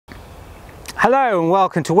Hello and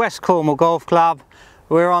welcome to West Cornwall Golf Club.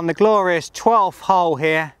 We're on the glorious 12th hole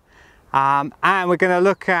here and we're going to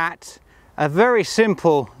look at a very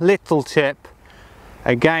simple little tip.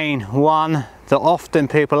 Again, one that often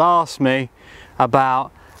people ask me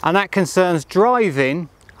about, and that concerns driving,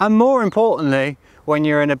 and more importantly when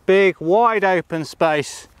you're in a big wide open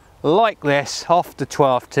space like this off the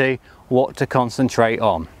 12th tee, what to concentrate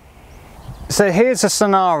on. So here's a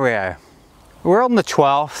scenario. We're on the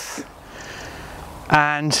 12th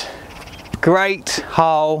and great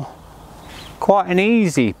hole, quite an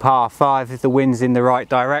easy par 5 if the wind's in the right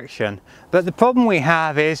direction, but the problem we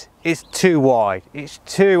have is it's too wide, it's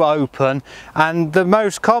too open, and the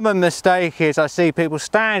most common mistake is I see people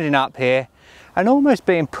standing up here and almost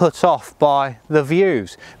being put off by the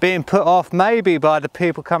views, being put off maybe by the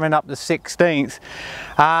people coming up the 16th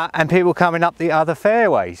and people coming up the other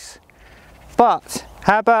fairways. But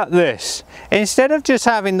how about this? Instead of just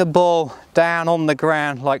having the ball down on the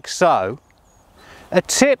ground like so, a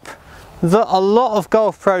tip that a lot of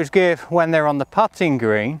golf pros give when they're on the putting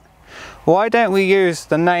green, why don't we use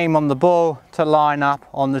the name on the ball to line up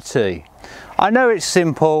on the tee? I know it's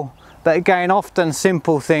simple, but again, often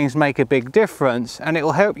simple things make a big difference, and it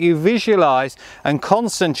will help you visualize and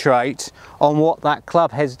concentrate on what that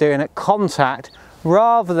club head's doing at contact,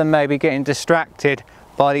 rather than maybe getting distracted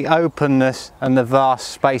by the openness and the vast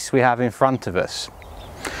space we have in front of us.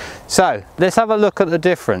 So let's have a look at the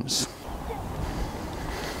difference.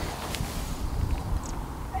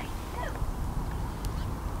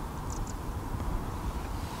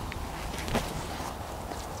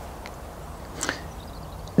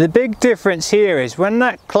 The big difference here is when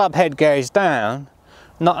that club head goes down,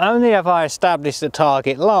 not only have I established the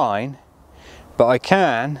target line, but I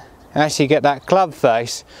can actually get that club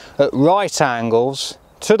face at right angles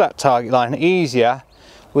to that target line easier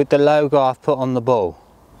with the logo I've put on the ball.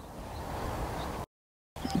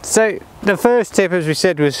 So the first tip, as we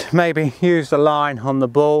said, was maybe use the line on the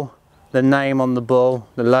ball, the name on the ball,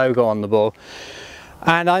 the logo on the ball.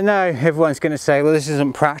 And I know everyone's going to say, well, this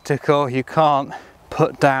isn't practical, you can't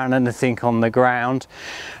put down anything on the ground.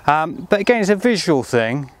 But again, it's a visual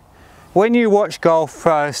thing. When you watch golf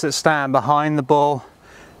pros that stand behind the ball,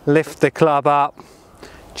 lift the club up,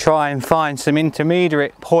 try and find some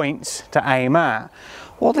intermediate points to aim at,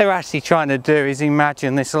 what they're actually trying to do is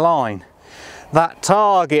imagine this line, that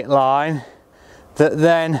target line that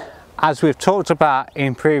then, as we've talked about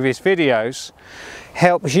in previous videos,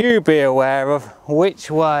 helps you be aware of which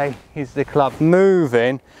way is the club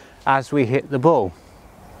moving as we hit the ball.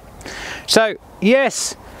 So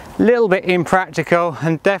yes, a little bit impractical,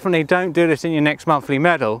 and definitely don't do this in your next monthly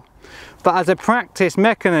medal, but as a practice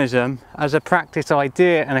mechanism, as a practice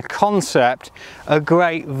idea and a concept, a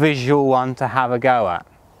great visual one to have a go at.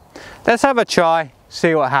 Let's have a try,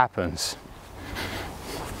 see what happens.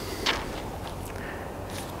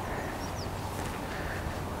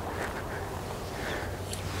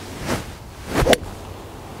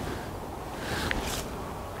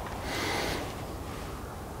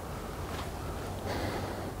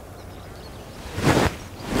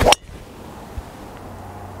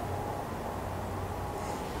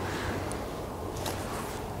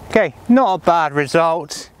 Okay, not a bad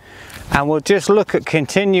result, and we'll just look at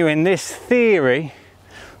continuing this theory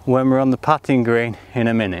when we're on the putting green in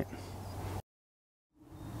a minute.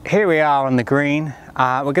 Here we are on the green.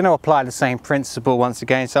 We're going to apply the same principle once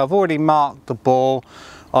again. So I've already marked the ball,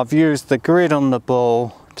 I've used the grid on the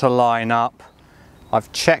ball to line up,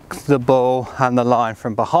 I've checked the ball and the line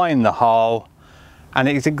from behind the hole, and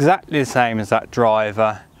it's exactly the same as that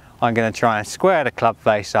driver. I'm going to try and square the club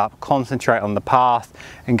face up, concentrate on the path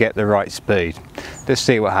and get the right speed. Let's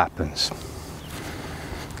see what happens.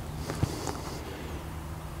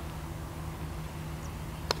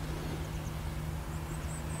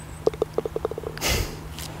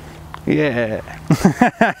 Yeah.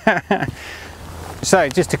 So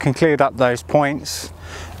just to conclude up those points,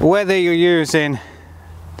 whether you're using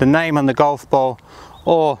the name on the golf ball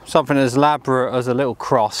or something as elaborate as a little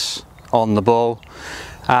cross on the ball,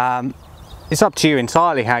 it's up to you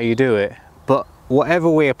entirely how you do it, but whatever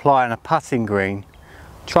we apply on a putting green,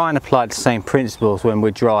 try and apply the same principles when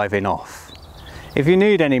we're driving off. If you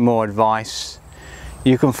need any more advice,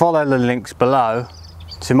 you can follow the links below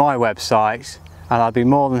to my website, and I'd be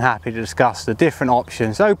more than happy to discuss the different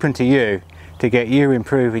options open to you to get you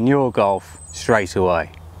improving your golf straight away.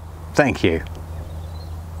 Thank you.